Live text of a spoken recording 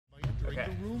Okay.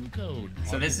 the room code.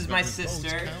 So this is my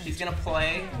sister. She's gonna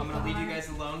play. I'm gonna leave you guys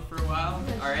alone for a while.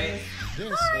 All right.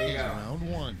 This is round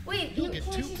one. Wait, You'll get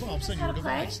can 2 you prompts on how your to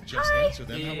play? device. Just Hi. answer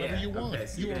them however you want. Okay,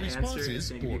 so Your you're gonna answer, responses it's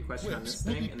gonna give you or a question on quips this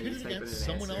will thing, be and then you pitted type in against an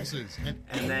someone answer. else's, and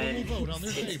And then everyone will vote on their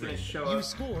it's gonna favorite. show You up.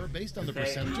 score based on the Okay,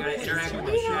 percentage you of gotta points interact you with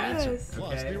get. the chat. Yes.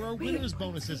 Plus, Okay. there are winners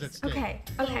bonuses at stake. Okay,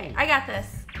 Oh. I got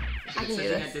this. I If can it do says you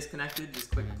got this. disconnected,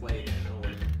 just click play again. It'll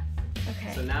work.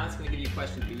 Okay. So now it's gonna give you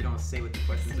questions, but you don't say what the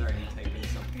questions are, and you type in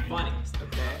something funny.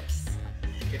 Okay.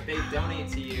 If they donate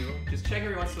to you, just check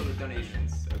every once in a while the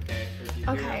donations. Okay. Or if you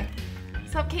hear Okay. them,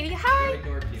 Sup, Katie? don't Hi.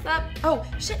 ignore people. Sup? Oh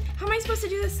shit! How am I supposed to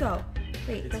do this though?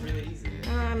 Wait. It's really easy.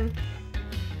 Um.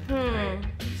 Alright, I'm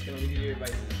just gonna leave you your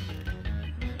advice.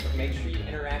 But make sure you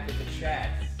interact with the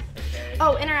chat. Okay.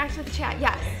 Oh, interact with the chat.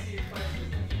 Yes.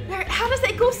 Where? How does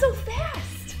it go so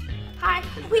fast? Hi.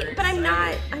 Wait, but I'm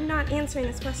not answering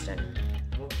this question.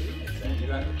 Well, do it then.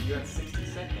 You have 60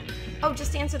 seconds. Oh,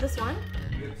 just answer this one.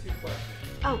 You have 2 questions.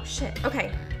 Oh shit.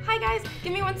 Okay. Hi guys.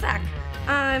 Give me 1 sec.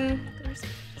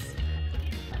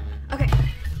 Okay.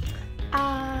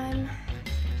 Hi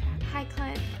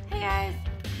Clint. Hey guys.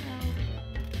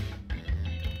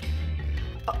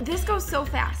 Oh, this goes so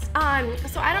fast. So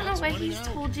I don't know what he's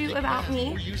told you about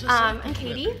me. I'm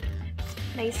Katie.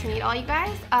 Nice to meet all you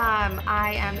guys.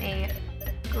 I am a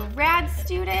grad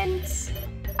student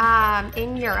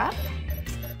in Europe.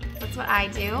 That's what I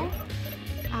do.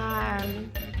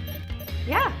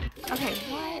 Yeah. Okay.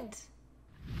 What?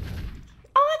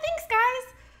 Oh, thanks, guys.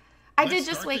 I did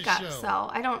just wake up, so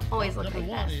I don't always look like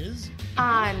this.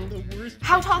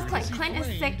 How tall is Clint? Clint is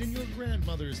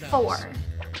 6'4".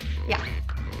 Yeah.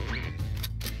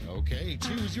 Okay,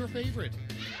 choose your favorite.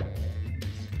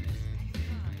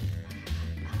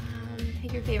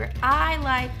 Pick your favorite. I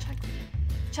like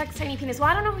Chuck's tiny penis. Well,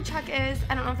 I don't know who Chuck is.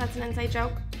 I don't know if that's an inside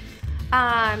joke.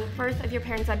 Birth of your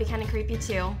parents, that'd be kind of creepy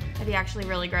too. That'd be actually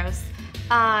really gross.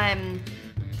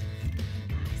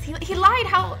 He lied.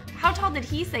 How tall did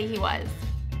he say he was?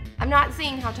 I'm not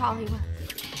seeing how tall he was.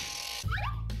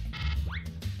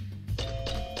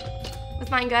 Was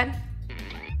mine good?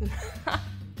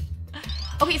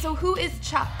 Okay, so who is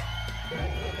Chuck?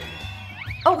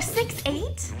 Oh,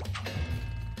 6'8"?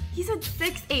 He said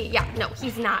 6'8". Yeah, no,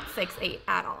 he's not 6'8"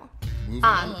 at all.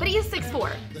 But he is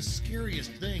 6'4". The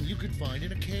scariest thing you could find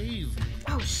in a cave.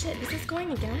 Oh shit, is this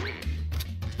going again?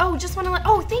 Oh, just want to let,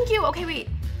 oh, thank you. Okay, wait.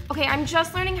 Okay, I'm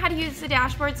just learning how to use the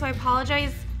dashboard, so I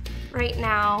apologize right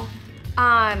now.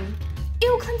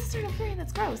 Ew, Clint's starting to period,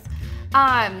 that's gross.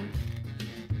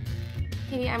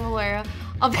 Katie, I'm a lawyer.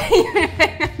 I'll pay you.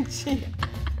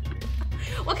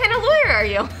 What kind of lawyer are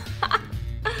you?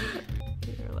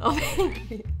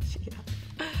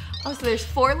 Oh, so there's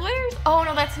 4 lawyers? Oh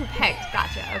no, that's who picked.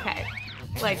 Gotcha, okay.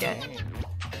 Like it.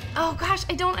 Oh gosh,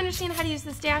 I don't understand how to use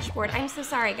this dashboard. I'm so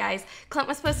sorry, guys. Clint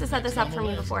was supposed to set this up for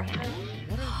me beforehand.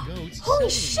 Holy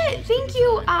shit, thank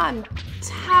you,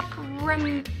 Top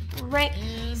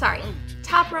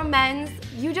Row Men's.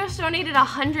 You just donated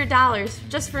 $100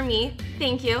 just for me.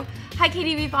 Thank you. Hi,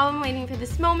 Katie. We've all been waiting for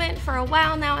this moment for a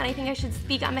while now, and I think I should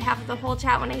speak on behalf of the whole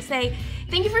chat when I say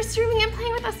thank you for streaming and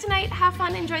playing with us tonight. Have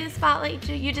fun, enjoy the spotlight.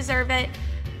 You deserve it.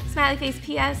 Smiley face.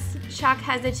 P.S. Chuck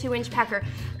has a 2-inch pecker.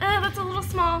 That's a little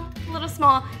small,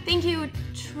 Thank you,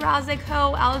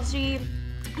 Trazico LG,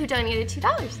 who donated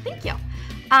 $2. Thank you.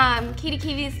 Katie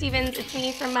Kiwi Stevens, it's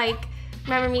me from Mike.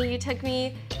 Remember me? You took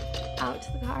me out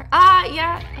to the car.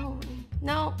 Yeah. Oh,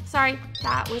 no, sorry.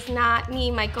 That was not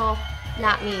me, Michael.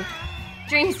 Not me.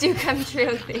 Dreams do come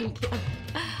true. Thank you.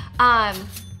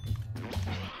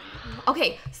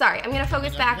 Okay, sorry. I'm gonna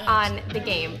focus back on the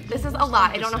game. This is a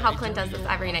lot. I don't know how Clint does this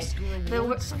every night. The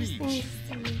first thing.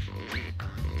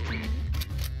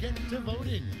 Get to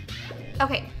voting.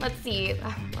 Okay, let's see.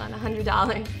 On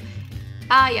 $100.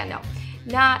 Yeah, no.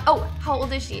 Not. Oh, how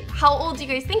old is she? How old do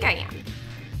you guys think I am?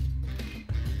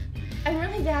 I'm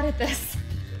really bad at this.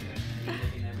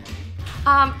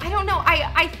 I don't know.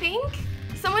 I think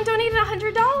someone donated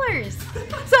 $100.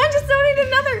 Someone just donated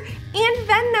another. And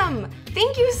Venom.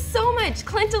 Thank you so much.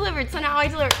 Clint delivered, so now I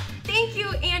deliver. Thank you,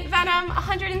 Aunt Venom.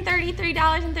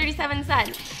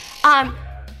 $133.37.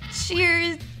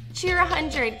 Cheer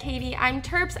 100, Katie. I'm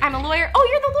Terps. I'm a lawyer. Oh,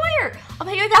 you're the lawyer. I'll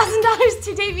pay you $1,000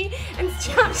 to date me and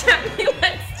Snapchat me.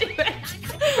 Let's do it.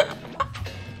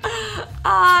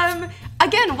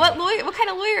 Again, what kind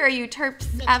of lawyer are you, Terps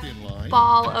F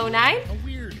Ball 09?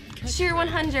 Cheer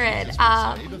 100.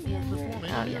 Oh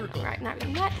yeah, right, not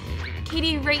really that.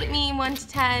 Katie, rate me 1 to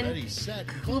 10.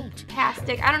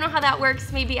 Fantastic. I don't know how that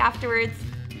works. Maybe afterwards.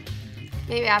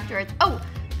 Oh,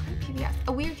 PBS.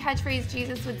 A weird catchphrase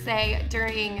Jesus would say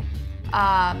during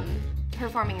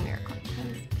performing a miracle.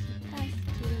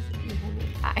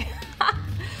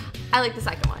 I like the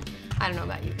second one. I don't know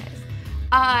about you guys.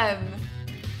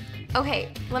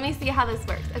 Okay, let me see how this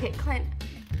works. Okay, Clint.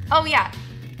 Oh yeah,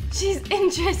 she's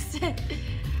interested.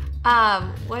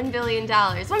 $1 billion.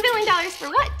 $1 billion for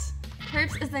what?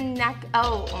 Terps is the neck.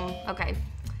 Oh, okay.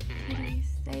 Katie,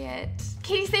 say it.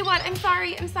 Katie, say what? I'm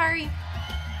sorry. I'm sorry.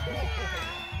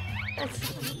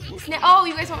 Oh,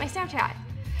 you guys want my Snapchat?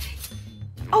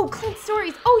 Oh, Clint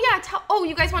stories. Oh yeah. Oh,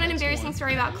 you guys want an embarrassing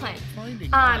story about Clint?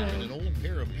 An old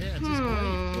pair of pants is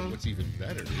great, but what's even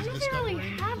better is I don't discovering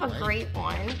really have a life. great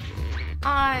one.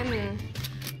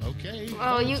 Okay.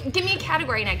 Oh, you give me a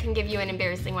category and I can give you an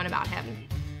embarrassing one about him.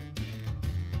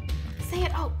 Say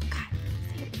it. Oh God.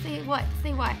 Say it. Say what?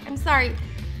 Say what? I'm sorry.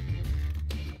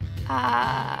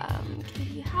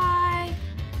 Katie, hi.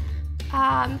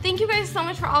 Thank you guys so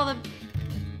much for all the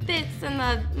bits and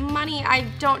the money. I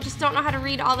just don't know how to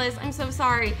read all this. I'm so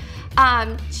sorry.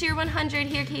 Cheer 100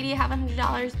 here, Katie. Have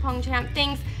 $100. Pong Champ.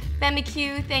 Thanks. Ben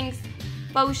McHugh. Thanks.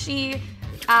 Boshi.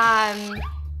 I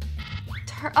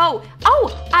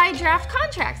draft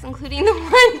contracts, including the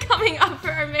one coming up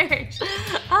for our marriage.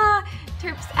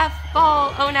 Terps F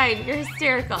Ball 09. You're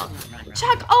hysterical.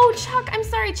 Chuck. Oh, Chuck. I'm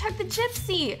sorry. Chuck the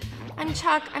Gypsy. I'm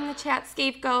Chuck. I'm the chat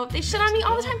scapegoat. They shit on me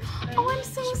all the time. Oh, I'm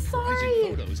so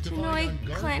sorry. To annoy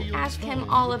Clint, ask him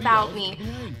all about me.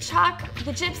 Chuck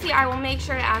the Gypsy, I will make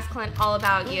sure to ask Clint all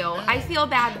about you. I feel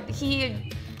bad. He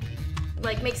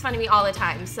makes fun of me all the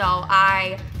time, so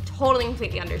I totally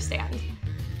completely understand.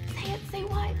 Say it. Say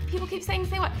what? People keep saying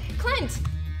say what? Clint.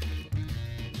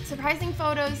 Surprising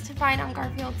photos to find on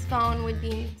Garfield's phone would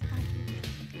be.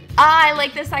 I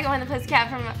like the second one, the pussycat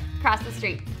from across the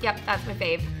street. Yep, that's my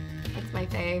fave. That's my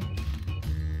fave.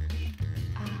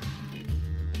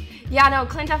 Yeah, no,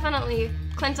 Clint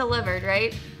delivered,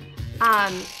 right?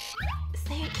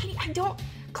 Say it, Katie,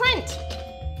 Clint!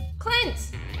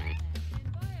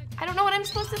 I don't know what I'm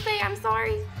supposed to say, I'm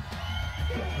sorry.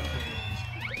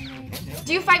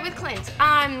 Do you fight with Clint?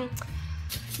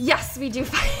 Yes, we do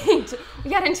fight. We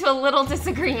got into a little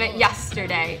disagreement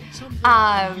yesterday.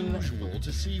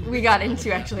 We got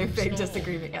into actually a big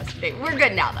disagreement yesterday. We're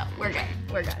good now, though. We're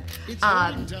good.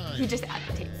 He just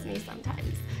agitates me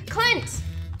sometimes. Clint!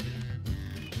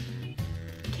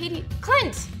 Katie,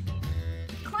 Clint!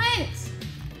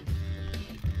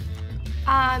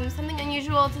 Something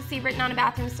unusual to see written on a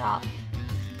bathroom stall.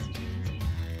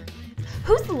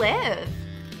 Who's Liv?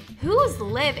 Who's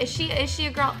Liv? Is she a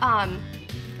girl?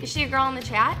 Is she a girl in the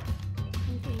chat?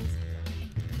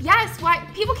 Yes, why?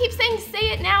 People keep saying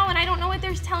say it now and I don't know what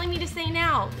they're telling me to say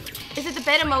now. Is it the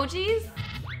bed emojis?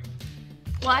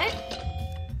 What?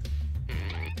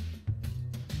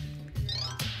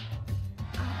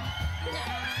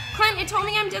 Clint, it told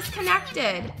me I'm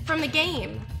disconnected from the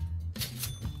game.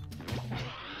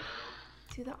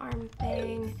 Do the arm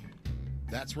thing.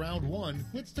 That's round one.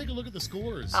 Let's take a look at the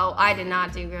scores. Oh, I did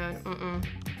not do good.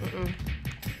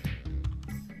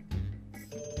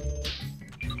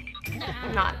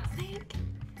 I'm not sick.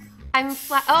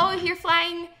 Oh, you're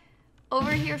flying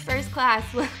over here first class.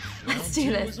 Let's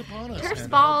do this. Terps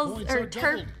balls or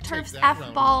Terps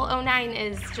F Ball 09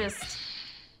 is just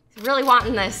really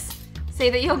wanting this. Say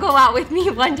that you'll go out with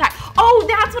me one time. Oh,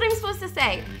 that's what I'm supposed to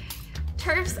say.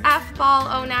 Terps F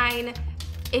Ball 09.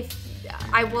 If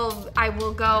I will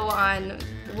go on.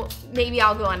 Maybe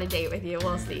I'll go on a date with you.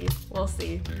 We'll see,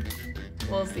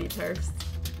 Terps.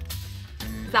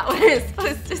 Is that what I'm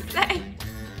supposed to say?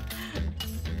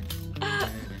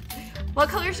 What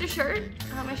color's your shirt?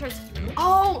 My shirt's.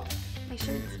 Oh,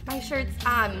 my shirt's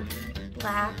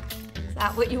black. Is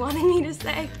that what you wanted me to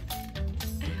say?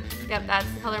 Yep, that's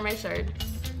the color of my shirt.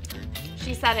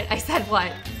 She said it. I said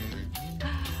what?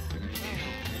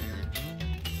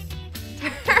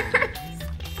 Terps.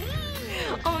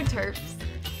 Oh, Terps.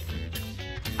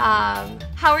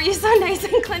 How are you so nice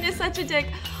and Clint is such a dick?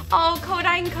 Oh,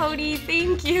 Kodine Cody,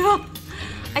 thank you.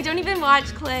 I don't even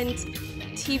watch Clint.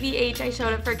 TBH, I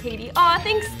showed up for Katie. Aw,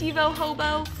 thanks, Steve-O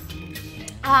Hobo.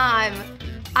 I'm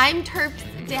Terps'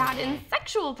 dad and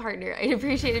sexual partner. I'd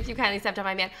appreciate it if you kindly stepped on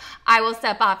my man. I will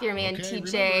step off your man,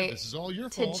 TJ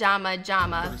to Jama.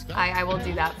 I will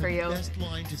do that for you.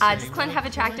 Does Clint have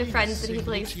attractive friends that he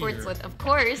plays sports with? Of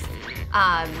course.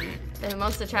 They're the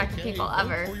most attractive people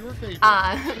ever.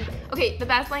 Okay, the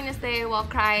best line to say while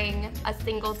crying a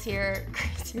single tear.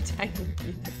 Crazy tiny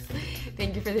penis.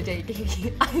 Thank you for the date,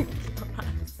 Katie.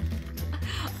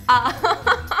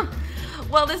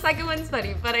 Well, the second one's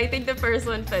funny, but I think the first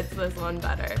one fits this one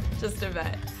better, just a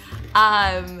bit.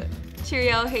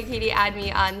 Cheerio, hey Katie, add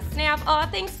me on Snap. Oh,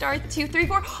 thanks,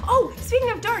 Darth234. Oh, speaking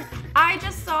of Darth, I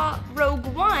just saw Rogue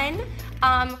One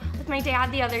with my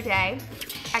dad the other day.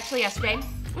 Actually, yesterday.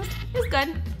 It was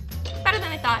good. better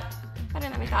than I thought. Better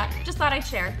than I thought. Just thought I'd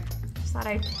share. Just thought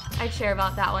I'd share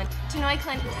about that one. To Noi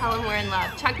Clint, tell him we're in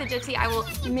love. Chuck the Gypsy, I will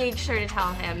make sure to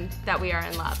tell him that we are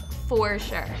in love. For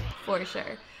sure. For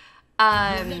sure.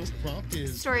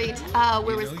 Story,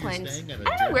 where was Clint?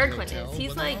 I don't know where Clint is.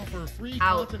 He's like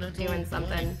out doing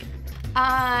something.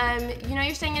 You know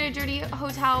you're staying at a dirty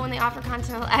hotel when they offer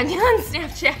continental Emmy on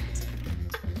Snapchat.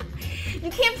 You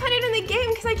can't put it in the game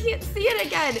because I can't see it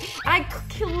again. And I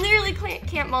clearly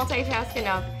can't multitask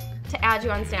enough to add you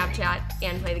on Snapchat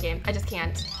and play the game. I just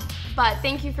can't. But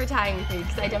thank you for tagging me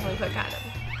because I definitely put condom.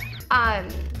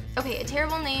 Okay, a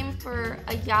terrible name for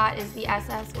a yacht is the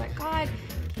SS What God.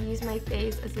 Can use my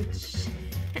face as a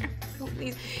chair,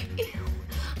 please. Ew.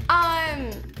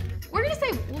 We're gonna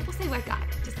say, we'll say What God,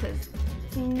 just because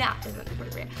it's not isn't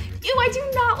appropriate. Ew, I do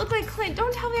not look like Clint.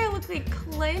 Don't tell me I look like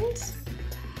Clint.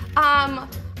 I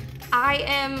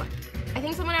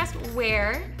think someone asked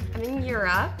where. I'm in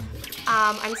Europe.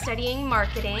 I'm studying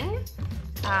marketing.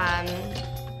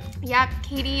 Yep,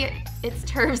 Katie, it's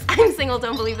Terps. I'm single,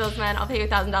 don't believe those men. I'll pay you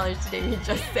 $1,000 today. You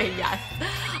just say yes.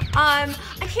 I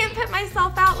can't put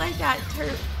myself out like that,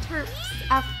 Terps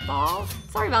F-ball.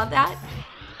 Sorry about that.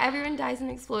 Everyone dies in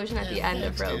an explosion at the end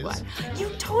of Rogue One. You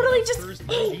totally just,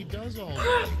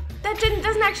 that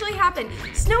doesn't actually happen.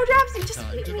 Snowdrops, you just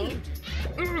hit me.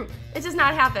 It does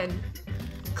not happen.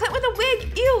 Clint with a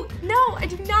wig, ew, no, I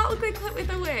do not look like Clint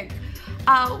with a wig.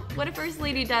 What a first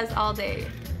lady does all day.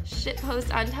 Shit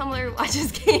post on Tumblr,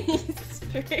 watches Katie's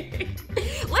stream.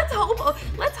 Let's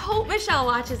hope Michelle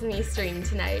watches me stream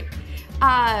tonight.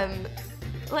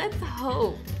 Let's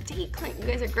hope. Date Clint, you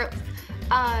guys are gross.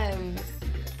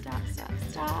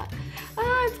 Stop.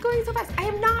 It's going so fast. I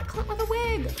am not Clint with a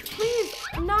wig. Please,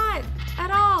 I'm not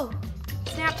at all.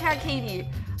 Snapchat Katie.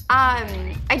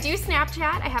 I do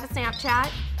Snapchat. I have a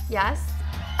Snapchat. Yes.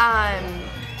 I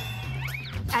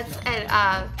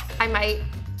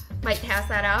might pass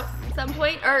that out at some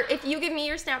point. Or if you give me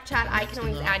your Snapchat, I can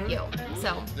always add you.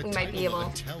 So we might be able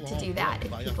to do that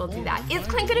if people do that. Is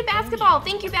Clint good at basketball?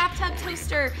 Thank you, Bathtub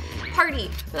Toaster Party,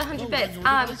 for the 100 bits.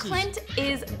 Clint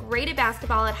is great at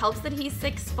basketball. It helps that he's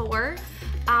 6'4".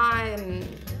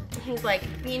 He's like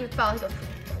being with the ball. He goes,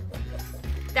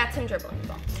 that's him dribbling the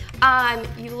ball.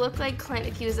 You look like Clint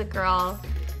if he was a girl.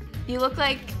 You look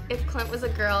like if Clint was a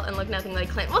girl and look nothing like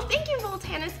Clint. Well, thank you,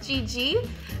 Voltanis GG,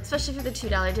 especially for the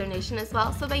 $2 donation as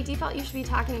well. So by default, you should be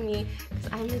talking to me because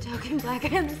I'm the token black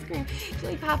guy on the screen. Do you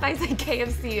like Popeyes and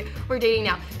KFC? We're dating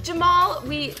now. Jamal,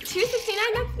 we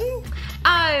 269.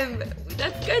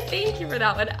 That's good. Thank you for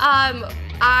that one.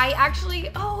 I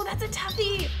actually, oh, that's a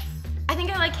toughie. I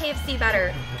think I like KFC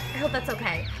better. I hope that's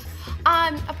okay.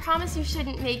 A promise you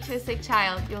shouldn't make to a sick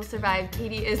child. You'll survive.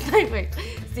 Katie is my wife.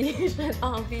 So you should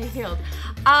all be healed.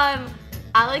 I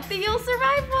like the you'll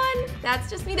survive one. That's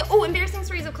just me. Oh, embarrassing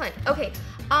stories of Clint. Okay.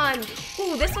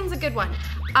 Ooh, this one's a good one.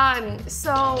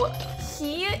 So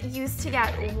he used to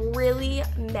get really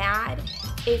mad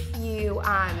if you,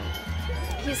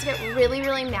 he used to get really,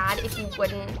 really mad if you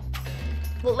wouldn't,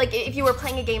 well, like if you were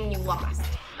playing a game and you lost.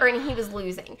 And he was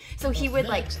losing. So he would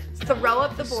like throw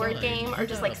up the board game or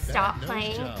just like stop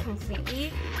playing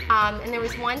completely. And there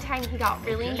was one time he got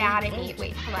really mad at me.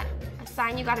 Wait, hold on. A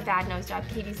sign you got a bad nose job.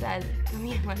 Katie says, I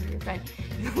mean, I want to be your friend.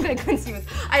 You look like Clint Stevens.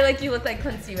 I like you look like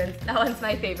Clint Stevens. That one's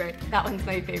my favorite. That one's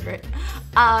my favorite.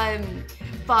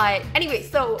 But anyway,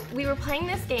 so we were playing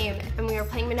this game and we were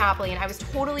playing Monopoly and I was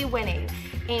totally winning.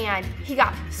 And he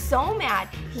got so mad,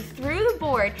 he threw the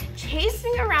board, chased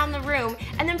me around the room,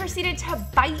 and then proceeded to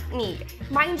bite me.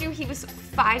 Mind you, he was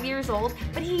 5 years old,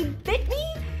 but he bit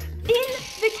me in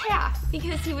the calf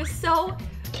because he was so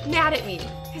mad at me,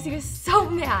 because he was so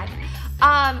mad.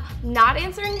 Not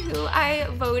answering who I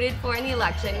voted for in the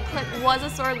election. Clint was a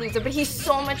sore loser, but he's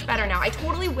so much better now. I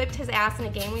totally whipped his ass in a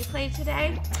game we played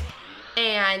today.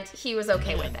 And he was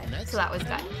okay with it, so that was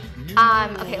good.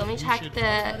 Okay, let me check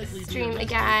the stream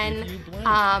again.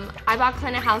 I bought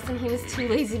Clint a house and he was too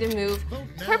lazy to move.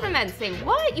 Purplemen say,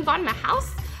 what? You bought him a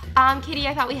house? Katie,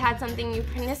 I thought we had something you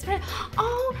misprint.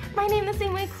 Oh, my name the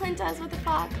same way Clint does, what the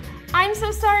fuck? I'm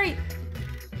so sorry.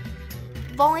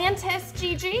 Volantis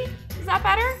GG, is that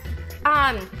better?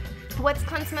 What's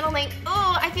Clint's middle name?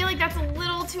 Oh, I feel like that's a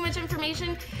little too much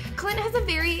information. Clint has a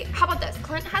very, how about this?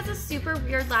 Clint has a super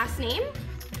weird last name,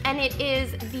 and it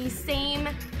is the same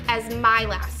as my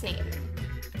last name.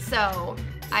 So,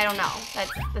 I don't know.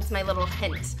 That's my little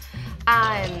hint.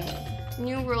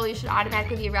 New rule, you should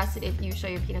automatically be arrested if you show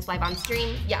your penis live on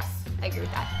stream. Yes, I agree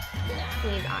with that.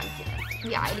 Please on penis.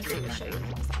 Yeah, I'd agree with show your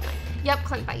penis online. Yep,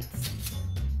 Clint bites.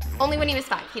 Only when he was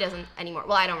 5. He doesn't anymore.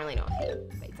 Well, I don't really know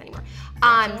if he bites anymore.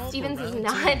 Stevens is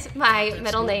not my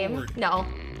middle name. No,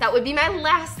 That would be my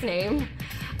last name.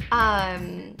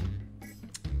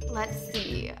 Let's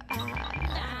see.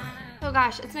 Oh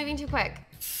gosh, it's moving too quick.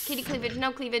 Katie Cleavage,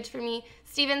 no cleavage for me.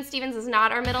 Stevens is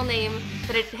not our middle name,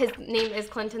 but his name is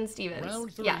Clinton Stevens.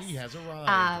 Round 3 yes. has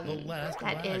arrived. The last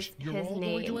that is You're his all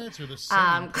name. going to answer the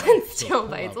same Clint so still pull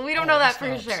bites. out Well, we don't all know that the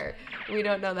for stops. sure. We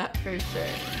don't know that for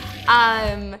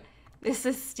sure. This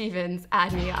is Stevens.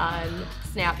 Add me on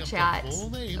Snapchat. full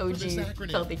name for this OG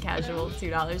acronym. Filthy Casual,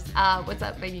 $2. What's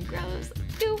up, baby gross?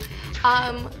 Ew.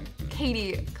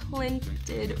 Katie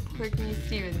Clinton Porky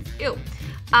Stevens. Ew.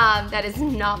 That is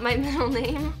not my middle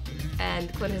name,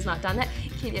 and Clint has not done that.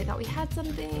 Katie, I thought we had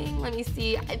something. Let me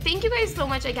see. Thank you guys so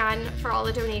much again for all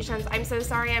the donations. I'm so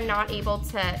sorry I'm not able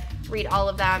to read all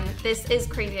of them. This is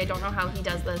crazy. I don't know how he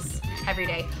does this every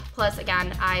day. Plus,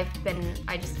 again, I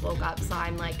just woke up, so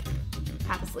I'm like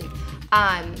half asleep.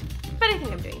 But I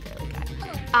think I'm doing fairly good.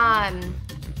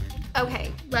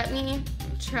 Okay, let me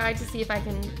try to see if I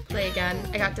can play again.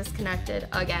 I got disconnected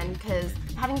again because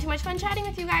I'm having too much fun chatting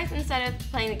with you guys instead of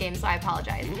playing the game, so I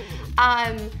apologize.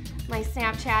 My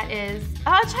Snapchat is,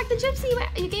 check the Gypsy,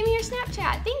 you gave me your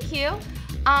Snapchat, thank you.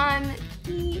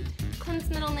 Clint's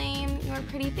middle name, you are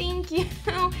pretty, thank you.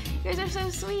 You guys are so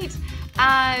sweet.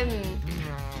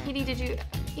 Katie, did you,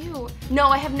 ew. No,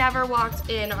 I have never walked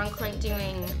in on Clint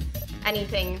doing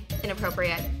anything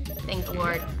inappropriate, thank the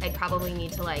Lord. I'd probably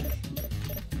need to like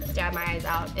stab my eyes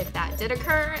out if that did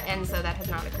occur, and so that has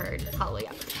not occurred. Hallelujah.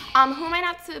 Who am I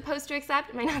not supposed to accept?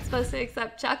 Am I not supposed to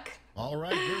accept Chuck? All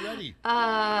right, we're ready.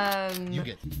 You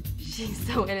get. She's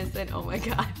so innocent. Oh my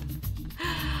god.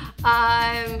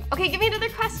 Okay, give me another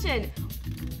question.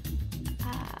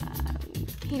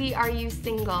 Katie, are you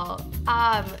single?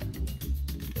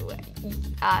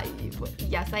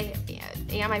 Yes, I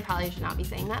am. I probably should not be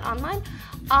saying that online.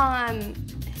 Are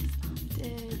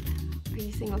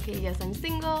you single, Katie? Yes, I'm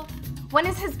single. When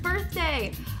is his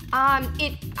birthday?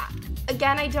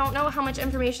 Again, I don't know how much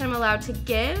information I'm allowed to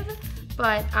give,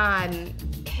 but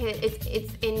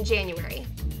it's in January.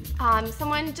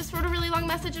 Someone just wrote a really long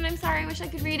message, and I'm sorry. I wish I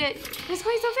could read it. It's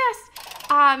going so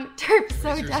fast. Terp's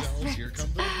so Brace yourselves, desperate. Here come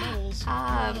those medals.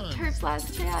 Come on. Terp's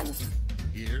last chance.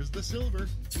 Here's the silver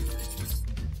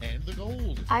and the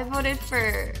gold. I voted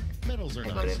for. Medals are I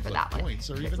nice, voted for but that one. points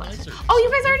are Terp's even last nicer. chance. Oh, you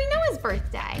guys already know his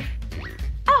birthday.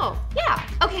 Oh, yeah.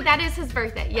 Okay, that is his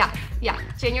birthday. Yeah.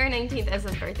 January 19th is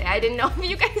his birthday. I didn't know if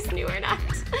you guys knew or not.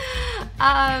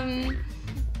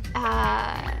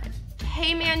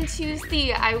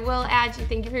 Heyman2C, I will add you.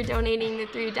 Thank you for donating the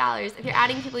 $3. If you're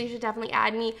adding people, you should definitely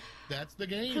add me. That's the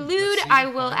game. Prelude, Let's see I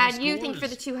the will final add you. Thank you for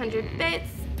the scores. 200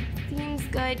 bits. Seems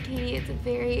good, Katie. It's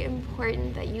very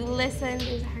important that you listen.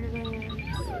 There's a hard one.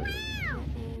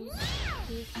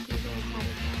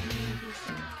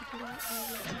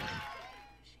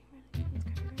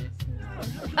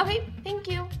 Okay, thank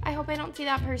you. I hope I don't see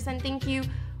that person. Thank you,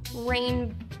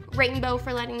 Rainbow,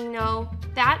 for letting me know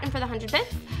that and for the 100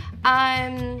 bits.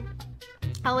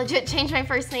 I'll legit change my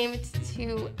first name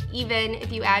to Even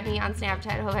if you add me on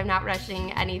Snapchat. I hope I'm not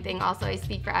rushing anything. Also, I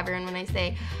speak for everyone when I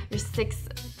say you're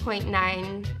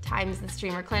 6.9 times the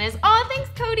streamer Clint is. Oh, thanks,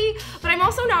 Cody. But I'm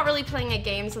also not really playing a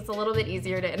game, so it's a little bit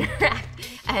easier to interact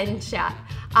and chat.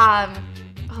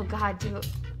 Oh God,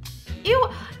 ew,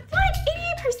 what?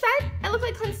 88%? I look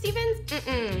like Clint Stevens?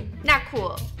 Not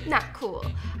cool. Not cool.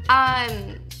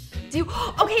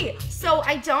 Okay, so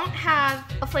I don't have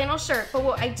a flannel shirt, but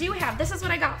what I do have, this is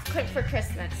what I got Clint for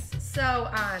Christmas.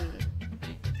 So,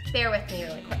 bear with me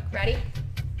really quick. Ready?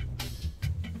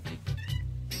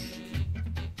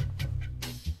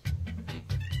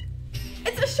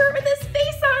 It's a shirt with his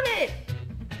face on it.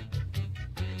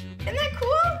 Isn't that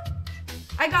cool?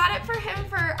 I got it for him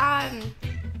for,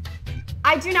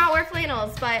 I do not wear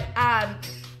flannels, but,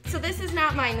 so this is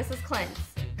not mine, this is Clint's.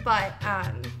 But,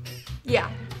 yeah,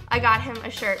 I got him a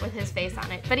shirt with his face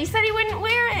on it, but he said he wouldn't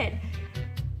wear it.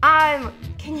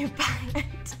 Can you buy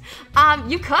it?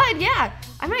 You could, yeah.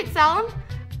 I might sell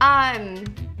them.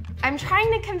 I'm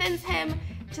trying to convince him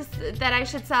that I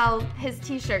should sell his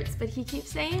t-shirts, but he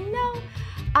keeps saying no.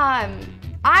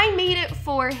 I made it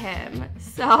for him,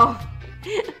 so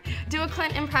do a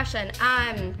Clint impression.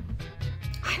 I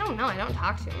don't know, I don't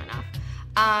talk to him enough.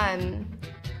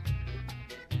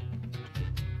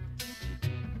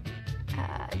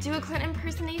 Do a Clint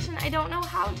impersonation, I don't know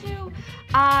how to.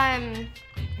 Are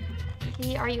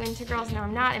you into girls? No,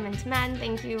 I'm not, I'm into men,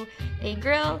 thank you, a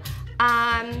grill.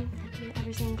 Have you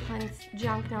ever seen Clint's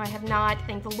junk? No, I have not,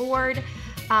 thank the Lord.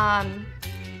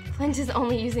 Clint is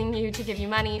only using you to give you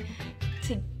money,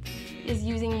 is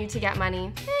using you to get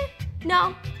money.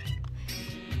 No.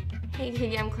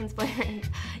 Hey, I'm Clint's boyfriend.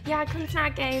 Yeah, Clint's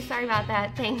not gay, sorry about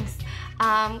that, thanks.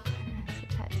 Can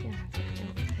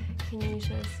you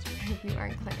show us if you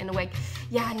aren't Clint in a wig?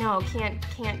 Yeah, no,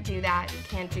 can't do that.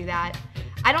 Can't do that.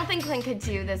 I don't think Clint could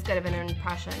do this good of an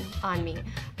impression on me,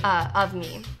 of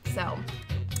me. So,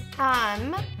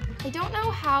 I don't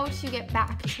know how to get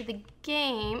back to the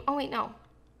game. Oh wait, no.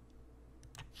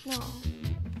 No.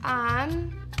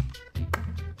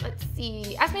 Let's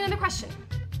see. Ask me another question.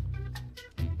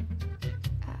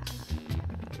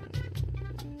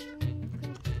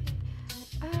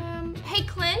 Hey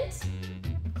Clint.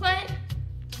 Clint.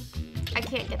 I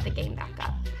can't get the game back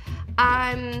up.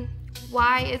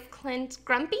 Why is Clint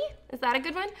grumpy? Is that a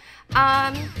good one?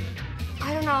 I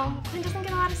don't know. Clint doesn't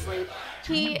get a lot of sleep.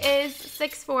 He is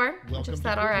 6'4", which I've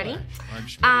said already.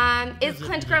 Is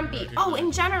Clint grumpy? Oh,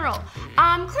 in general.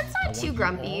 Clint's not too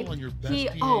grumpy. He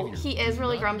is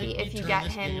really grumpy if you get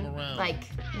him like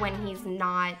when he's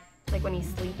not, like when he's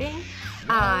sleeping.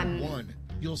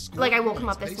 Like I woke him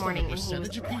up this morning and he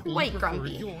was quite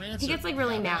grumpy. He gets like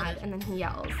really mad and then he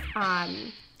yells.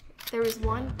 There was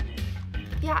one.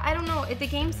 Yeah, I don't know. The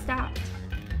game stopped.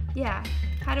 Yeah.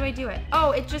 How do I do it?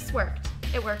 Oh, it just worked.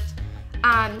 It worked.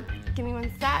 Give me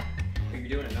one sec. Oh, you're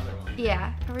doing another one.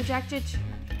 Yeah. A rejected.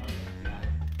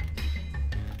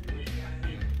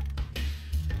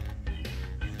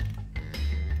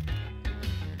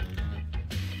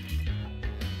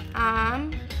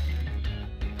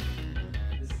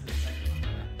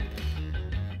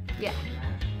 Yeah.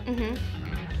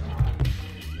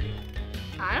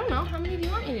 I don't know. How many do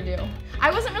you want me to do?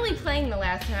 I wasn't really playing the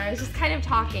last time. I was just kind of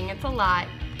talking. It's a lot.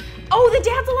 Oh, the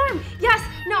dad's alarm. Yes.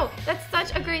 No, that's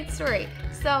such a great story.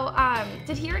 So,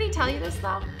 did he already tell you this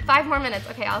though? 5 more minutes.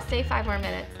 Okay, I'll stay 5 more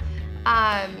minutes.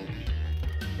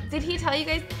 Did he tell you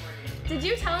guys? Did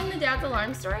you tell him the dad's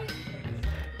alarm story?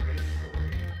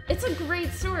 It's a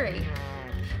great story.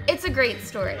 It's a great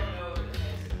story.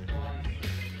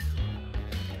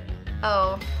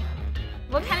 Oh.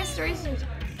 What kind of stories do you tell?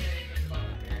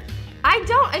 I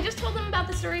don't. I just told him about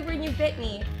the story when you bit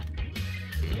me.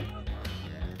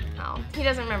 Oh, he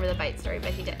doesn't remember the bite story,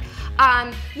 but he did.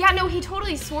 Yeah, no, he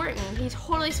totally swore at me. He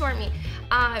totally swore at me.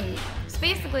 So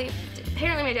basically,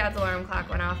 apparently my dad's alarm clock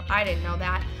went off. I didn't know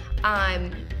that.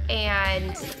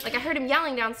 And like I heard him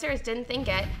yelling downstairs, didn't think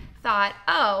it. Thought,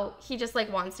 oh, he just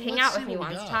like wants to hang out with me,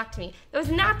 wants to talk to me. That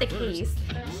was not the case.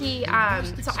 He,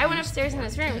 so I went upstairs in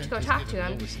his room to go talk to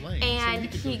him, and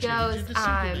he goes,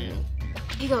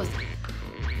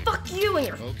 fuck you and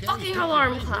your fucking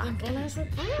alarm clock. And I was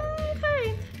like,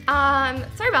 okay.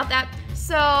 Sorry about that.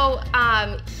 So,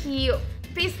 he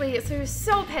basically, so he was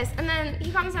so pissed, and then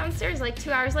he comes downstairs like 2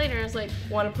 hours later and was like,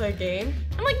 wanna play a game?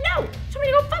 I'm like, no, tell me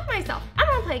to go fuck myself. I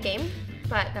don't wanna play a game.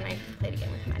 But then I played a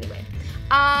game with him anyway.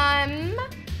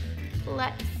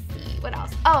 Let's see, what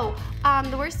else? Oh,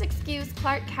 the worst excuse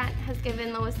Clark Kent has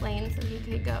given Lois Lane so he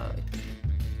could go.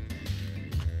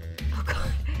 Oh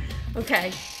God,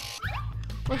 okay.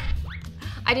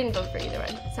 I didn't vote for either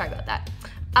one, sorry about that.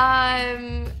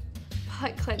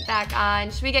 Put Clint back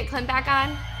on. Should we get Clint back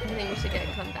on? I think we should get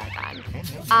Clint back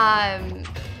on.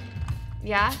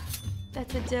 Yeah,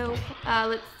 that's a dope.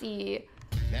 Let's see.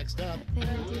 Next up, Has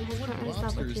Clint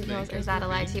himself with 2 girls, or is that a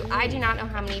lie too? I do not know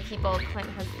how many people Clint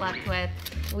has slept with.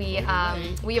 We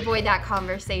avoid that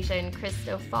conversation,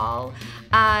 Christopher.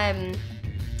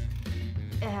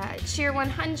 Cheer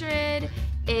 100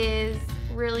 is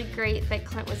really great that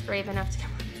Clint was brave enough to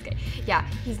come on. He's gay. Yeah,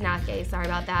 he's not gay. Sorry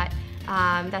about that.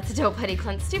 That's a dope hoodie.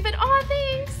 Clint's stupid. Oh,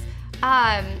 thanks.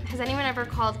 Has anyone ever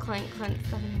called Clint 7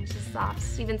 inches soft?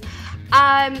 Stevens.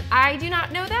 I do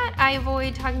not know that. I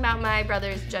avoid talking about my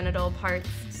brother's genital parts,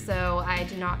 so I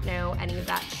do not know any of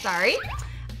that. Sorry.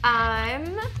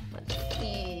 Let's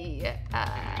see.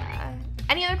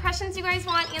 Any other questions you guys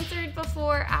want answered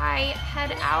before I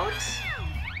head out?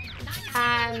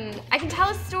 I can tell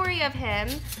a story of him,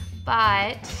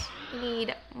 but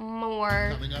need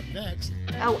more. Coming up next.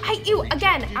 Oh, I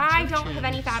don't have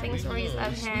any fapping stories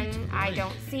of him. I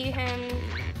don't see him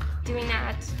doing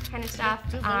that kind of stuff.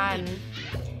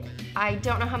 I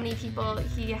don't know how many people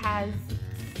he has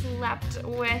slept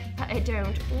with. I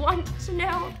don't want to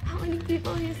know how many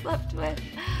people he slept with.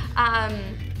 I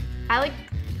like,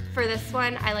 for this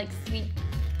one, I like Sweet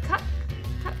Cuck.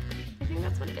 I think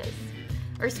that's what it is.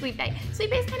 Or Sweet Bay. Sweet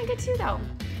Bay's kind of good too, though.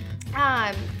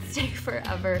 Stay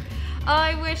forever. Oh,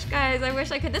 I wish, guys. I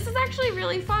wish I could. This is actually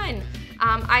really fun.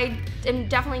 I am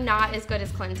definitely not as good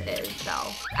as Clint is,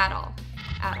 though. At all.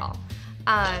 At all.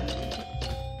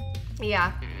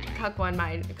 Yeah. Cuck one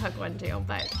too,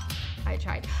 but I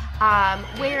tried.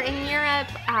 Where in Europe,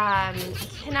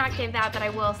 cannot give that, but I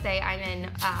will say I'm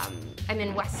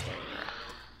in Western Europe.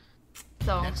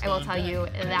 So I will tell you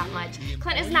that much.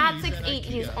 Clint is not 6'8",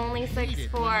 he's only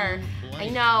 6'4". I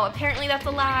know, apparently that's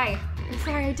a lie. I'm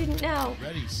sorry, I didn't know.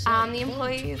 The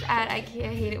employees at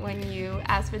IKEA hate it when you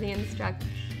ask for the instructions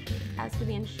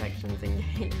and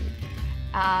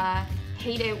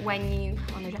hate it when you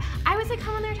come on their towels. I would say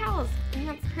come on their towels. And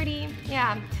that's pretty,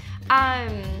 yeah.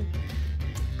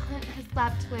 Clint has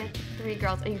slept with 3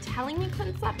 girls. Are you telling me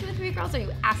Clint slept with 3 girls, or are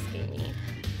you asking me?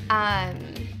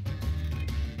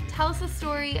 Tell us a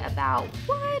story about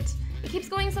what? It keeps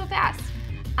going so fast.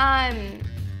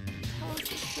 Tell us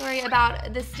a story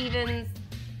about the Stevens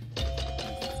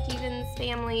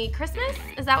family Christmas.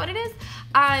 Is that what it is?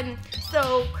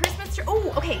 So Christmas.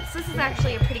 Oh, okay. So this is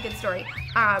actually a pretty good story.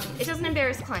 It doesn't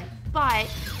embarrass Clint, but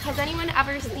has anyone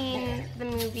ever seen the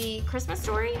movie Christmas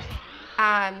Story?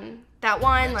 That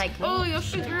one, like, oh, you'll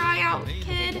shoot your eye out,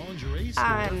 kid.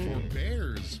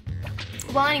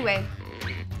 Well, anyway.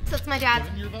 So it's my dad's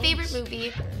favorite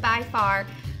movie by far.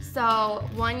 So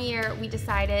one year we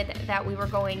decided that we were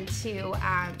going to,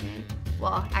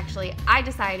 well, actually I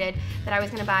decided that I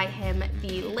was gonna buy him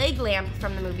the leg lamp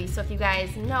from the movie. So if you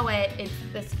guys know it, it's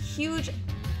this huge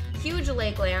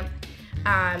leg lamp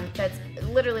that's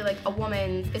literally like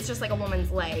it's just like a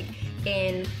woman's leg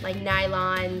in like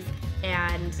nylons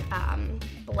and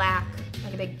black,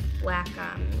 like a big black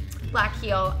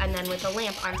heel, and then with a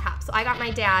lamp on top. So I got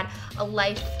my dad a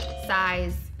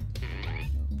life-size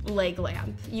leg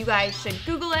lamp. You guys should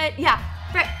Google it. Yeah,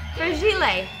 fragile.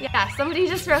 Yeah, somebody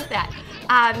just wrote that.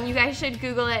 You guys should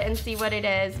Google it and see what it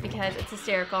is because it's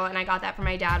hysterical, and I got that for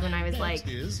my dad when I was like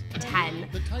 10,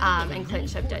 and Clint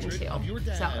chipped in too.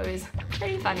 So it was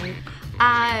pretty funny.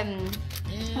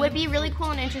 Would be really cool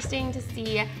and interesting to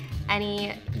see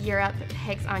any Europe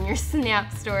pics on your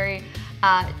Snap story.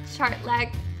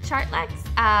 Chartlex.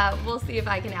 We'll see if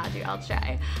I can add you. I'll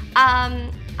try.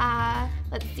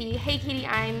 Let's see. Hey, Katie,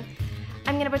 I'm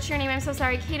gonna butcher your name. I'm so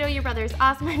sorry. Kato, your brother is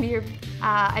awesome.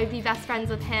 I'd be best friends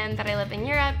with him. That I live in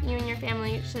Europe. You and your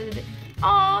family should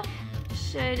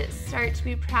start to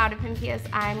be proud of him. P.S.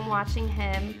 I'm watching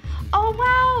him. Oh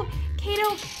wow,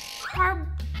 Kato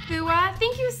Carbua.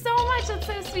 Thank you so much. That's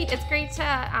so sweet. It's great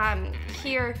to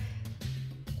hear.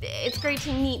 It's great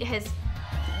to meet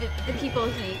the people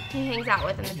he hangs out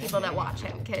with and the people that watch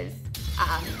him, because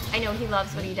I know he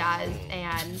loves what he does,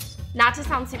 and not to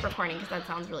sound super corny, because that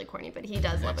sounds really corny, but he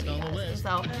does love what he does, and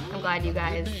so I'm glad you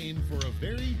guys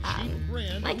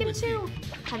like him too.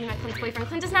 Have you met Clint's boyfriend?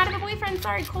 Clint does not have a boyfriend.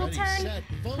 Sorry, cold turn.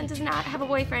 Clint does not have a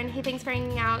boyfriend. Hey, thanks for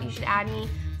hanging out. You should add me.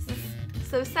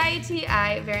 Society,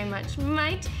 I very much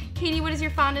might. Katie, what is your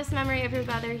fondest memory of your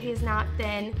brother? He has not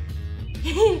been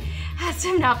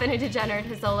a degenerate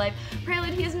his whole life.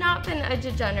 Prelude, he has not been a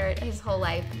degenerate his whole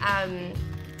life.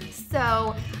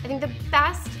 So I think the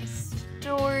best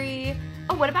story.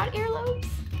 Oh, what about earlobes?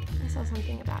 I saw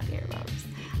something about earlobes.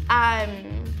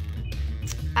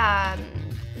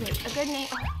 Wait, a good name.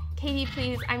 Oh, Katie,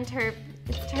 please. I'm Terp.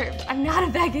 It's Terp. I'm not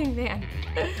a begging man.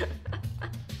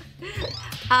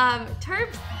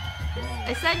 Terps.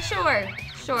 I said sure.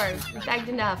 Begged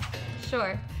enough.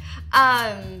 Sure.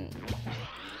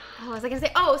 What was I gonna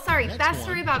say? Oh, sorry. Best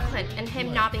story about Clint and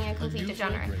him not being a complete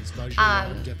degenerate.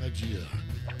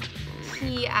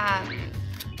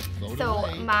 So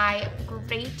my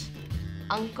great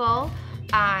uncle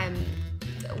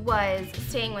was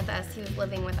staying with us. He was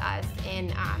living with us,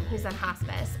 and he was on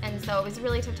hospice, and so it was a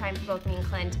really tough time for both me and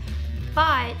Clint.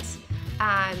 But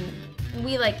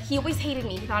he always hated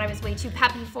me. He thought I was way too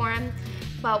peppy for him.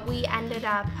 But we ended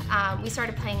up, we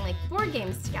started playing like board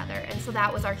games together, and so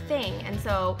that was our thing. And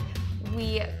so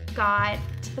we got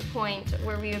to the point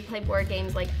where we would play board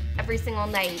games like every single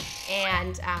night,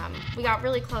 and we got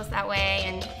really close that way,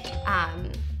 and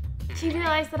he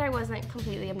realized that I wasn't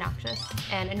completely obnoxious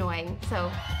and annoying,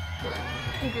 so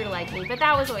he grew to like me. But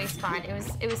that was always fun. It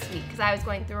was sweet, because I was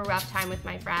going through a rough time with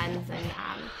my friends, and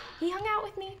he hung out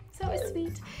with me, so it was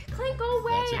sweet. Clint, go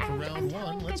away. I'm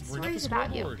telling good stories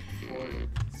about you.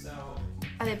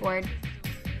 Are they bored?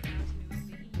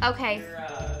 Okay.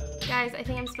 Guys, I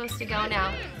think I'm supposed to go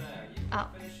now. Oh.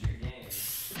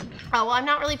 Oh, well, I'm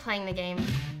not really playing the game.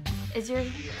 Is your...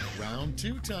 Round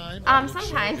 2 time.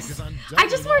 Sometimes. I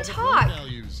just want to talk.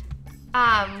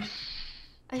 I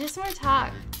just want to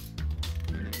talk.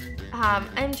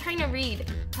 I'm trying to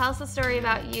read. Tell us a story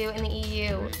about you in the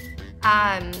EU.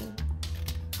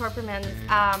 Corporman's,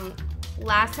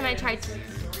 last time I tried to...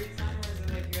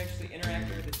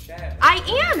 I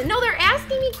am! No, they're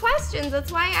asking me questions.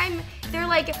 That's why they're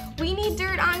like, we need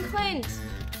dirt on Clint.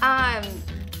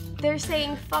 They're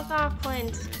saying, fuck off,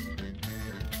 Clint.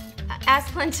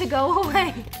 Ask Clint to go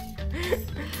away.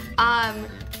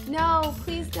 No,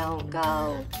 please don't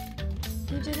go.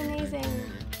 You did amazing.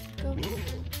 Go.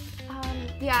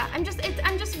 Yeah, I'm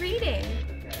just reading.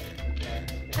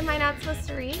 Am I not supposed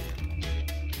to read?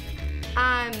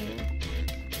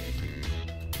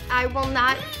 I will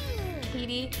not,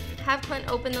 Katie, have Clint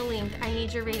open the link. I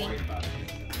need your reading.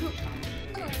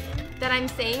 That I'm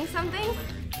saying something?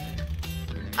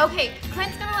 Okay,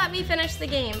 Clint's gonna let me finish the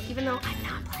game, even though I'm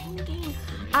not playing the game.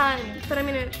 But I'm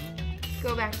gonna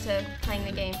go back to playing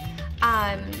the game.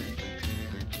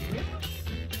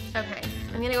 Okay,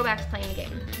 I'm gonna go back to playing the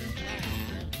game.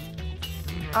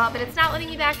 But it's not letting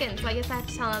me back in, so I guess I have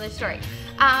to tell another story.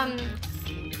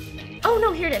 Oh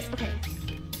no, here it is, okay.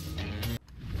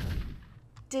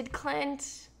 Did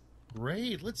Clint...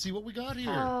 Great, let's see what we got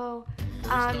here. Oh,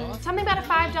 First off, something about a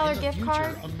 $5 gift future,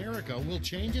 card. America will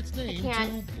change its name Yeah.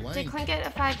 to blank. Did Clint get a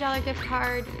 $5 gift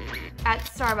card at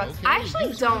Starbucks? Okay, I actually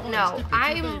who's gonna don't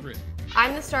buy a know. sticker for favorite?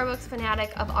 I'm the Starbucks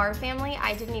fanatic of our family.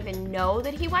 I didn't even know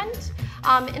that he went.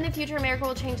 In the future, America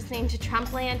will change its name to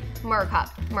Trumpland. Merca.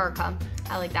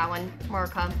 I like that one.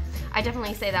 Merca. I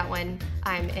definitely say that when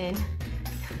I'm in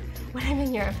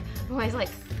Europe. I'm always like,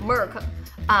 Merca.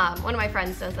 One of my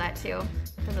friends does that too,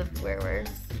 because of where we're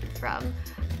from.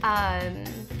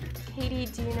 Katie,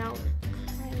 do you know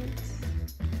Clint?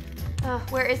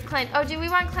 Where is Clint? Oh, do we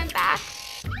want Clint back?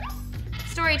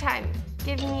 Story time.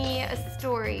 Give me a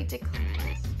story to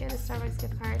get a Starbucks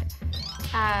gift card.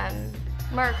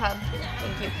 Merca,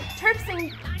 thank you. Terps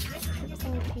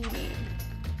and Katie.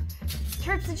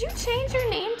 Terps, did you change your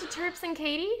name to Terps and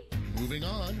Katie? Moving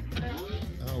on.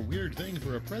 A weird thing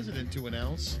for a president to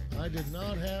announce. I did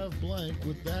not have blank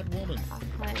with that woman. Oh,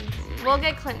 Clint. We'll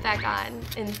get Clint back on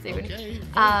in soon. Okay.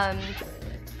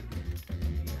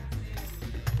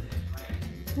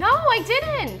 No, I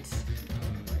didn't.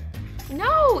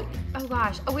 No. Oh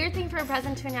gosh, a weird thing for a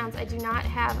president to announce. I do not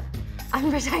have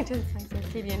unprotected sex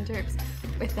with Katie and Terps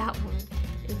with that one.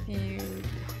 If you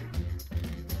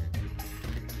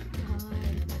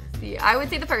see, I would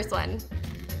say the first one.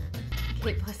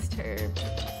 Kate plus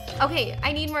Terps. Okay,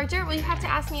 I need more dirt. Well, you have to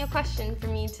ask me a question for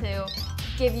me to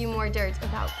give you more dirt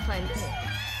about Clint.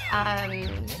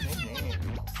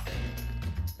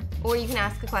 Or you can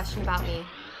ask a question about me.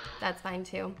 That's fine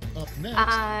too. Up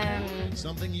next,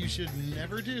 something you should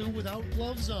never do without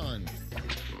gloves on.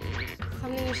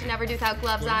 Something you should never do without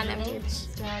gloves on. Empty your pants,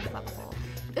 drag, slap a hoe.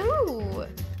 Ooh,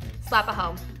 slap a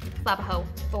hoe. Slap a hoe,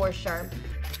 for sure.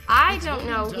 I don't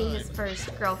know who his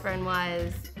first girlfriend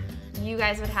was. You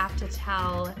guys would have to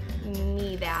tell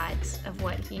me that of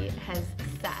what he has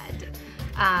said.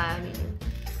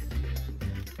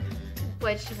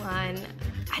 Which one?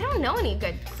 I don't know any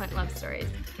good Clint love stories.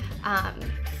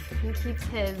 He keeps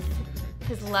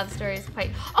his love stories quite...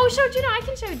 Oh, show Juno! I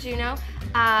can show Juno.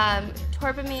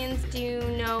 Torpamines, do you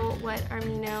know what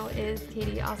Armino is?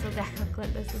 Katie, also back up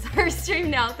Clint. This is our stream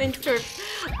now. Thanks, Torp.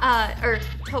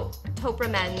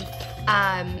 Topramens.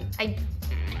 I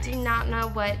do not know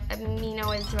what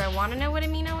amino is. Do I want to know what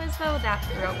amino is, though? That's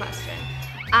the real question.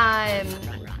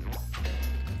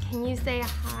 Can you say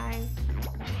hi?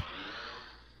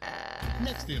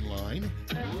 Next in line,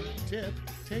 tip,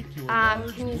 take your can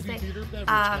you movie say, theater beverage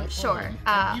cup sure. home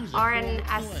and use it for RNS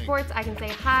blank. Sports, I can say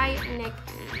hi, Nick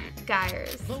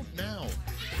Geyers. Vote now.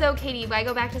 So, Katie, why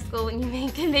go back to school when you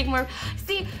can make more?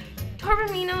 See,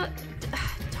 Topramen,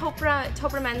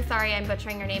 sorry, I'm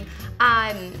butchering your name.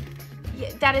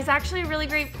 Yeah, that is actually a really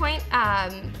great point.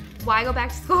 Why go back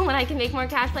to school when I can make more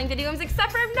cash playing video games,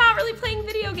 except for I'm not really playing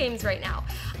video games right now.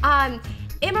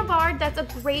 Emma Bard, that's a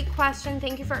great question.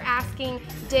 Thank you for asking.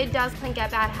 Does Clint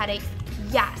get bad headaches?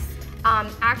 Yes.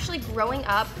 Actually, growing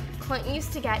up, Clint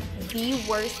used to get the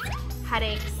worst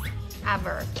headaches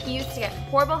ever. He used to get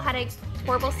horrible headaches,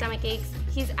 horrible stomach aches.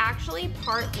 He's actually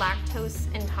part lactose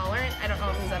intolerant. I don't know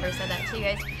if he's ever said that to you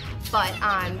guys, but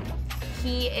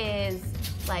he is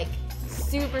like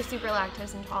super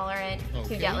lactose intolerant.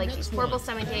 Okay, He'd get like these horrible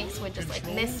stomach aches, would just like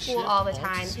miss school all the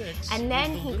time. And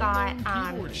then he got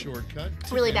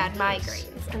really bad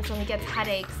migraines, and so he gets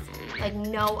headaches like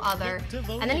no other.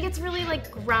 And then he gets really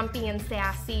like grumpy and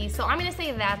sassy. So I'm gonna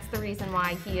say that's the reason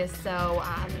why he is so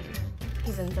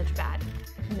he's in such bad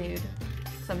mood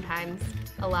sometimes,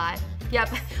 a lot. Yep.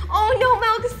 Oh no,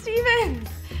 Malcolm Stevens.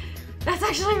 That's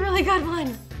actually a really good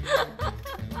one.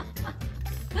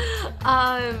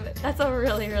 That's a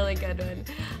really good one.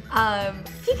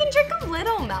 He can drink a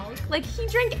little milk. Like, he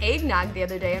drank eggnog the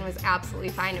other day and was absolutely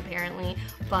fine, apparently.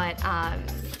 But,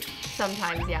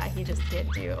 sometimes, yeah, he just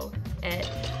can't do it.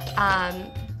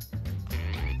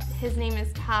 His name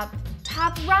is Top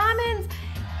Ramens.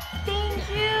 Thank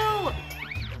you.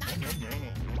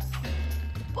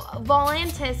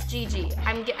 Volantis GG.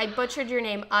 I butchered your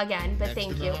name again, but Next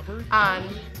thank in the you. hopper,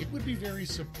 it would be very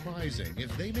surprising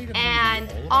if they made a And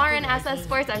movie all about the RNSS life of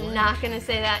Sports, I'm Blanche. not gonna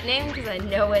say that name because I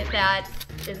know what that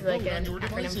is like an on your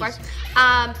acronym devices.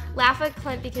 for. Laugh at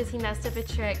Clint because he messed up a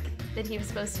trick that he was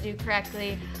supposed to do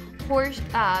correctly.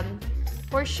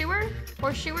 Horseshoer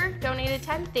donated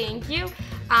 10. Thank you.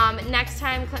 Next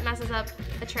time Clint messes up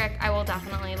a trick, I will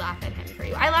definitely laugh at him for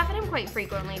you. I laugh at him quite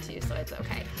frequently too, so it's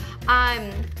okay.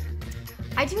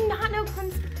 I do not know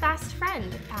Clint's best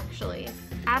friend, actually,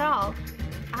 at all.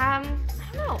 I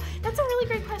don't know. That's a really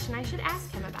great question. I should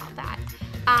ask him about that.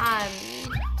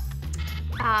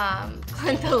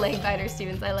 Clint the leg biter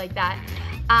students, I like that.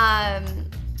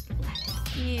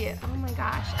 Let's see. Oh my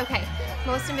gosh. Okay.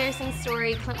 Most embarrassing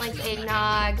story. Clint likes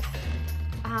eggnog.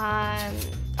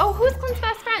 Oh, who's Clint's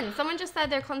best friend? Someone just said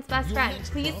they're Clint's best friend.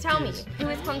 Please tell me, who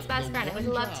is Clint's best friend? I would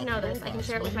love to know this. I can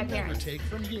share it with my parents.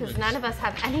 Because none of us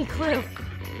have any clue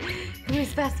who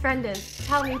his best friend is.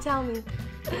 Tell me.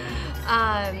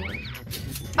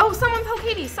 Oh, someone poke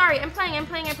Katie. Sorry, I'm playing.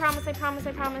 I promise.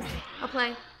 I'll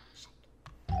play.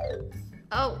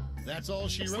 Oh. That's all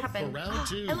she wrote happened? for round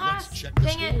 2. I lost. Let's check the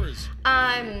Dang scores.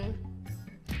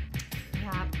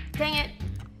 Yeah, dang it.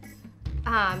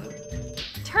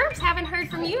 Terps, haven't heard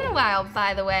from you in a while,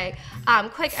 by the way.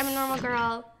 Quick, I'm a normal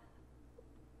girl.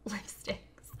 Lipsticks.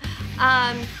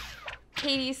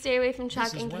 Katie, stay away from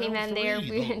Chuck and K-Men. They are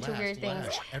weird into weird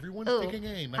things. Everyone's taking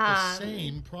aim at the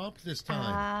same prompt this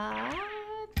time.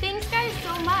 Thanks, guys,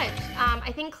 so much.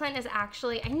 I think Clint is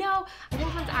actually, I think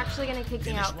Clint's actually going to kick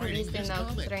me out pretty soon, though,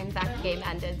 considering that the game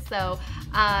ended. So,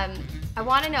 I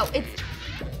want to know,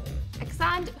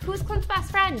 Exxon, who's Clint's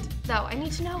best friend, though? I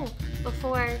need to know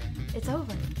before it's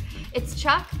over. It's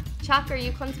Chuck. Chuck, are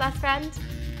you Clint's best friend?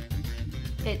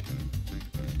 It's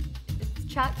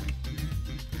Chuck.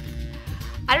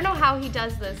 I don't know how he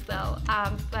does this, though,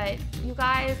 but you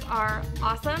guys are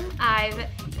awesome. I've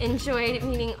enjoyed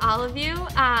meeting all of you.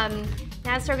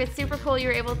 Nadstroke, it's super cool you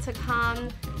were able to come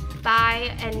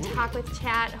by and talk with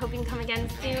chat. Hope you can come again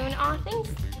soon. Aw,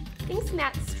 thanks,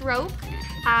 Nadstroke.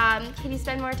 Can you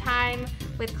spend more time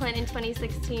with Clint in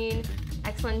 2016?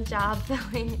 Excellent job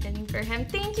filling in for him.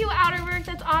 Thank you, Outerwork,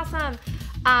 that's awesome.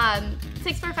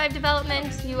 645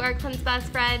 Development, you are Clint's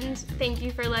best friend. Thank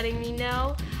you for letting me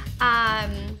know.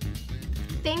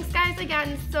 Thanks, guys,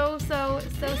 again, so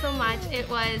much. It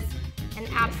was an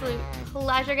absolute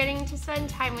pleasure getting to spend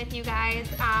time with you guys.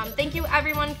 Thank you,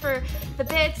 everyone, for the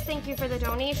bits. Thank you for the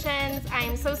donations. I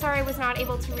am so sorry I was not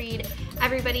able to read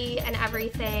everybody and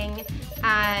everything.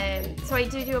 So I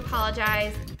do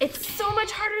apologize. It's so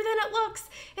much harder than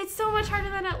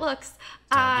it looks.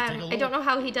 I don't know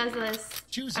how he does this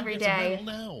every day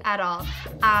at all.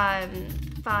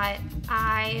 But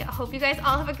I hope you guys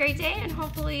all have a great day, and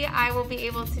hopefully I will be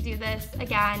able to do this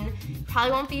again.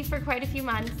 Probably won't be for quite a few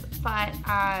months, but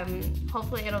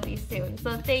hopefully it'll be soon.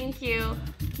 So thank you.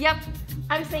 Yep,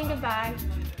 I'm saying goodbye.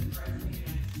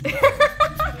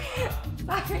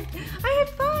 Sorry, I had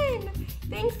fun.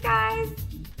 Thanks, guys.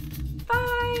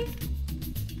 Bye.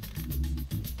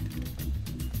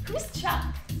 Who's Chuck?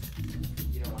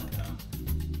 You don't want to know.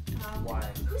 Why?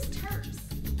 Who's Terps?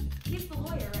 He's the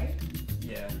lawyer, right?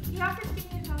 Yeah. He offered to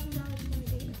give me $1,000 to go on a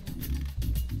date with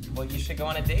him. Well, you should go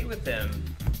on a date with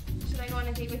him. Should I go on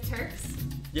a date with Terps?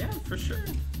 Yeah, for sure.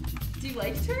 Do you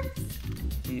like Terps?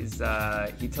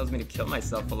 He tells me to kill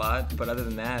myself a lot, but other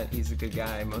than that, he's a good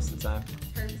guy most of the time.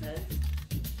 Terps is?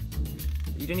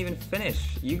 You didn't even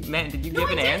finish. Did you give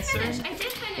an I answer? did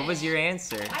finish. What was your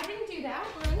answer? I didn't do that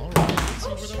one. All right, let's see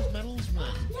where those medals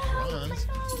went. No, my Bronze.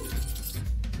 phone.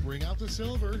 Bring out the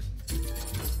silver.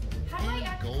 How do I And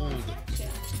act gold. on Snapchat?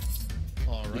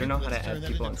 All right, You don't know how to let's turn add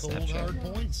that people into on cold, Snapchat. hard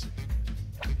points.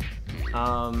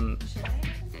 Should I?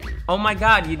 Oh my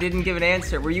god, you didn't give an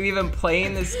answer. Were you even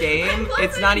playing this game?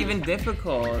 It's not even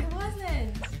difficult. I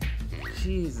wasn't.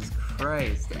 Jesus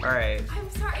Christ. Alright. I'm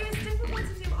sorry. It was difficult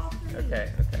to do all three.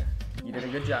 Okay. You did a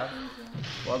good job.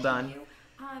 Well done.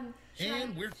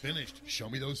 And we're finished. Show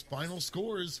me those final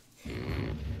scores.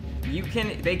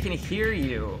 They can hear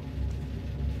you.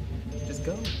 Just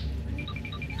go.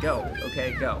 Go.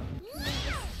 Okay, go.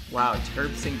 Wow,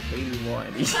 Terps and Katie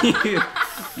won.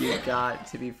 You got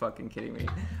to be fucking kidding me.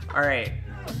 Alright,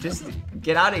 just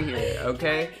get out of here,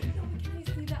 okay? Can I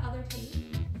see the other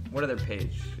page? What other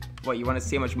page? What, you want to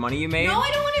see how much money you made? No,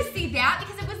 I don't want to see that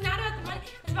because it was not about the money.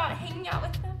 It was about hanging out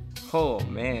with them. Oh,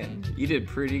 man. You did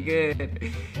pretty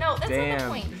good. No, that's Damn. not the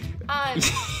point.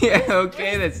 Yeah,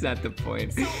 okay, that's not the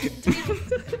point.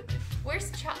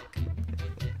 Where's Chuck?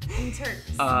 And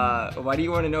Terps. Why do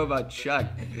you want to know about Chuck?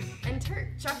 And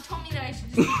Chuck told me that I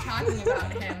should just keep talking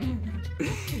about him.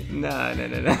 No.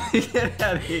 Get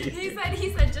out of here. He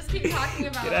said, just keep talking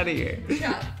about Get out of here.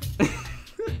 Chuck.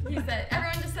 He said,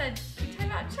 everyone just said, talk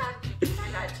about Chuck. Talk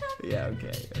about Chuck. Yeah,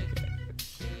 okay.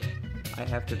 I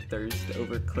have to thirst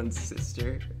over Clint's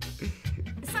sister.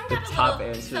 Some The got top a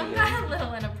little, answer some is- got a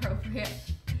little inappropriate.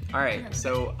 Alright,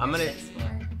 so I'm gonna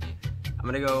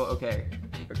go, okay.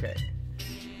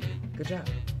 Good job.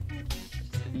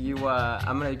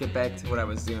 I'm gonna get back to what I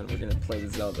was doing. We're gonna play the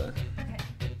Zelda. Okay.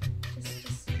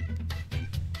 Just...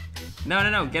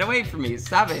 No, get away from me.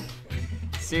 Stop it.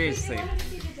 Seriously. I want to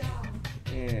see the dog.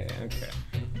 Yeah, okay.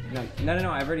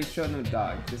 No, I've already showed them the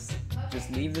dog. Just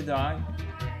leave the dog.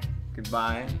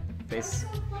 Goodbye.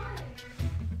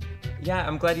 Yeah,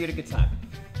 I'm glad you had a good time.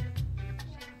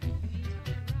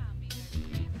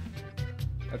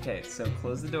 Okay, so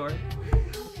close the door.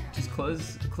 Just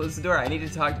close the door. I need to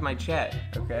talk to my chat,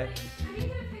 okay? I didn't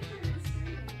get a picture of the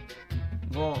screen.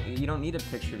 Well, you don't need a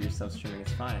picture of yourself streaming,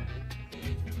 it's fine.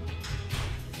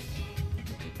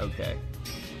 Okay.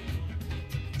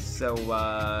 So,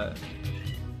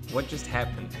 what just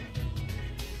happened?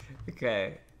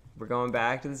 Okay, we're going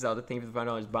back to the Zelda. Thank you for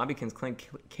the $5. Bobbykins, Clint,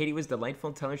 Katie was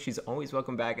delightful. Tell her she's always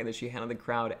welcome back and that she handled the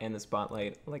crowd and the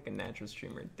spotlight like a natural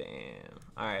streamer. Damn.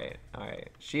 Alright.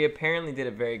 She apparently did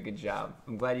a very good job.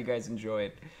 I'm glad you guys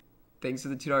enjoyed. Thanks for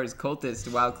the $2.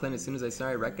 Cultist. Wow, Clint, as soon as I saw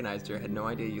her, I recognized her. Had no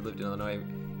idea you lived in Illinois.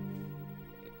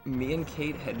 Me and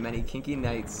Kate had many kinky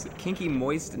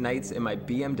moist nights in my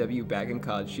BMW back in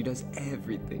college. She does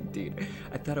everything, dude.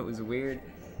 I thought it was weird.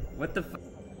 What the fuck?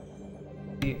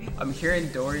 I'm hearing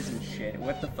doors and shit.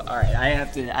 What the fuck? Alright, I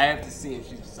have to see if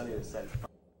she's just on the other side.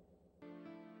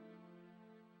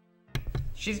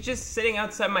 She's just sitting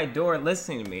outside my door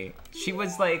listening to me. She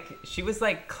was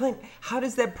like, Clint, how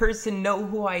does that person know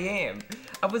who I am?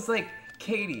 I was like,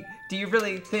 Katie, do you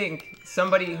really think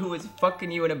somebody who is fucking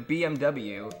you in a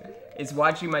BMW is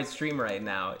watching my stream right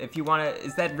now? If you wanna,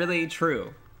 is that really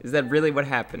true? Is that really what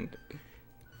happened?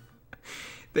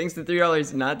 Thanks to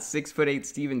 $3, not 6'8"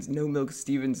 Stevens, no milk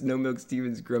Stevens,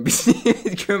 Grumpy Stevens.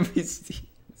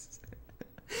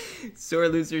 Sore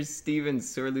loser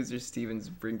Stevens,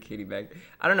 bring Katie back.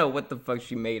 I don't know what the fuck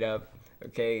she made up,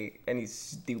 okay? Any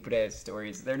stupid ass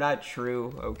stories. They're not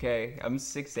true, okay? I'm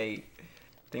 6'8".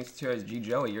 Thanks to $2, G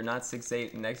Joey, you're not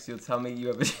 6'8". Next you'll tell me you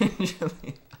have a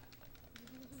gingerly.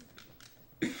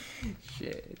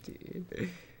 Shit, dude.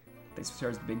 Thanks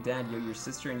for $2, Big Dad. Yo, your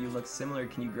sister and you look similar.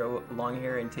 Can you grow long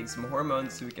hair and take some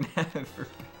hormones so we can have it for...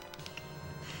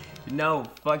 No,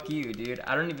 fuck you, dude.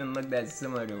 I don't even look that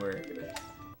similar to her.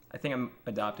 I think I'm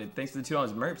adopted. Thanks for the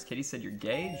 $2, Merps. Katie said you're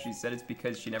gay. She said it's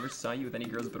because she never saw you with any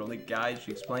girls but only guys.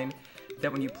 She explained that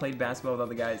when you played basketball with all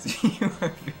the guys, you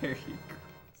were very